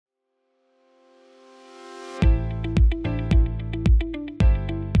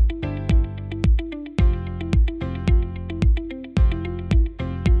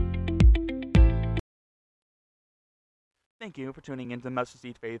Thank you for tuning into Mustard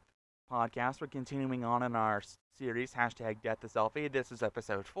Seed Faith podcast. We're continuing on in our series, hashtag Death to Selfie. This is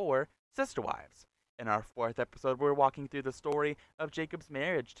episode 4, Sister Wives. In our fourth episode, we're walking through the story of Jacob's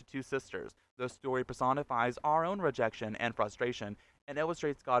marriage to two sisters. The story personifies our own rejection and frustration and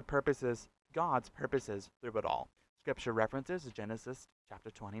illustrates God's purposes through it all. Scripture references Genesis chapter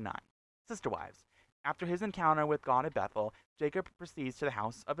 29. Sister Wives. After his encounter with God at Bethel, Jacob proceeds to the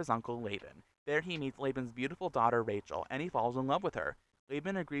house of his uncle Laban. There he meets Laban's beautiful daughter Rachel, and he falls in love with her.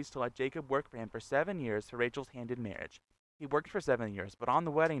 Laban agrees to let Jacob work for him for 7 years for Rachel's hand in marriage. He worked for 7 years, but on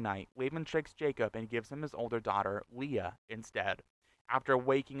the wedding night, Laban tricks Jacob and gives him his older daughter, Leah, instead. After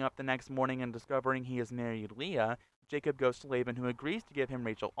waking up the next morning and discovering he has married Leah, Jacob goes to Laban, who agrees to give him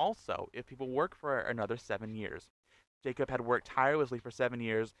Rachel also if he will work for another 7 years. Jacob had worked tirelessly for 7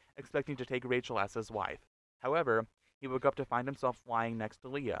 years, expecting to take Rachel as his wife. However, he woke up to find himself lying next to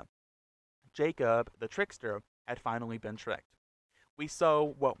Leah. Jacob, the trickster, had finally been tricked. We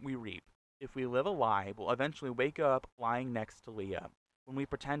sow what we reap. If we live a lie, we'll eventually wake up lying next to Leah. When we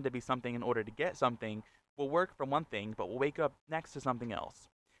pretend to be something in order to get something, we'll work for one thing, but we'll wake up next to something else.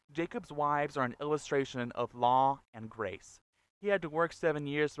 Jacob's wives are an illustration of law and grace. He had to work 7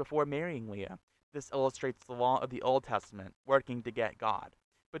 years before marrying Leah. This illustrates the law of the Old Testament, working to get God.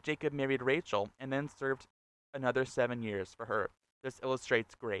 But Jacob married Rachel and then served another 7 years for her. This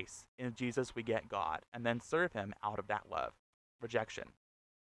illustrates grace. In Jesus we get God, and then serve him out of that love. Rejection.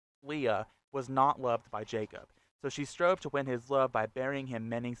 Leah was not loved by Jacob, so she strove to win his love by bearing him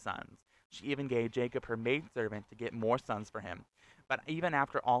many sons. She even gave Jacob her maidservant to get more sons for him. But even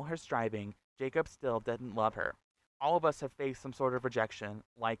after all her striving, Jacob still didn't love her. All of us have faced some sort of rejection,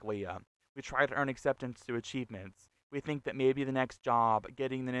 like Leah. We try to earn acceptance through achievements. We think that maybe the next job,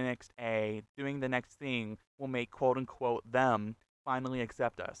 getting the next A, doing the next thing will make quote-unquote them finally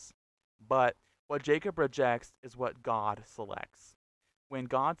accept us. But what Jacob rejects is what God selects. When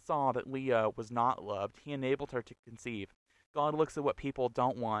God saw that Leah was not loved, he enabled her to conceive. God looks at what people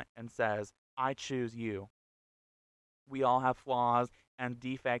don't want and says, I choose you. We all have flaws and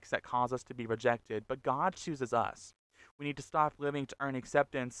defects that cause us to be rejected, but God chooses us. We need to stop living to earn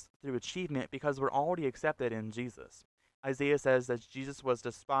acceptance through achievement because we're already accepted in Jesus. Isaiah says that Jesus was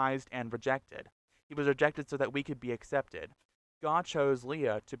despised and rejected. He was rejected so that we could be accepted. God chose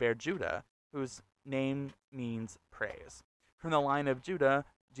Leah to bear Judah, whose name means praise. From the line of Judah,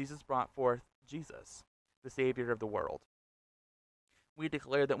 Jesus brought forth Jesus, the Savior of the world. We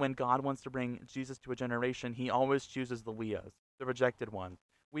declare that when God wants to bring Jesus to a generation, he always chooses the Leahs, the rejected ones.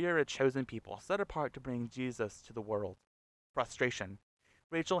 We are a chosen people, set apart to bring Jesus to the world. Frustration.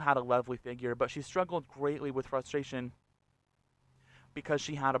 Rachel had a lovely figure, but she struggled greatly with frustration because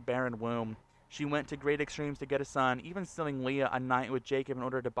she had a barren womb. She went to great extremes to get a son, even stealing Leah a night with Jacob in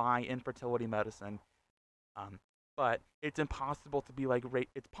order to buy infertility medicine. But it's impossible to be like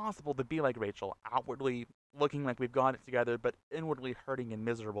Rachel, outwardly looking like we've got it together, but inwardly hurting and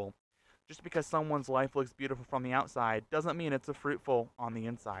miserable. Just because someone's life looks beautiful from the outside doesn't mean it's fruitful on the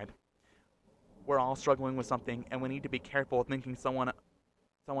inside. We're all struggling with something, and we need to be careful thinking someone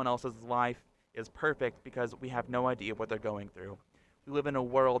else's life is perfect because we have no idea what they're going through. We live in a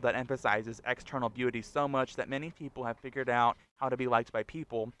world that emphasizes external beauty so much that many people have figured out how to be liked by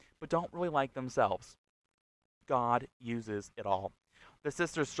people, but don't really like themselves. God uses it all. The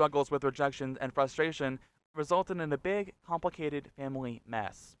sisters' struggles with rejection and frustration resulted in a big, complicated family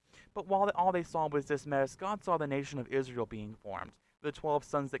mess. But while all they saw was this mess, God saw the nation of Israel being formed. The 12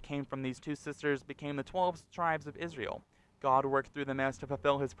 sons that came from these two sisters became the 12 tribes of Israel. God worked through the mess to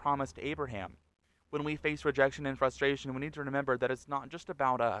fulfill his promise to Abraham. When we face rejection and frustration, we need to remember that it's not just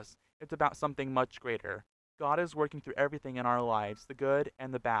about us. It's about something much greater. God is working through everything in our lives, the good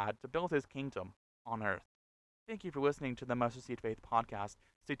and the bad, to build his kingdom on earth. Thank you for listening to the Mustard Seed Faith podcast.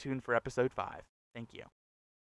 Stay tuned for episode 5. Thank you.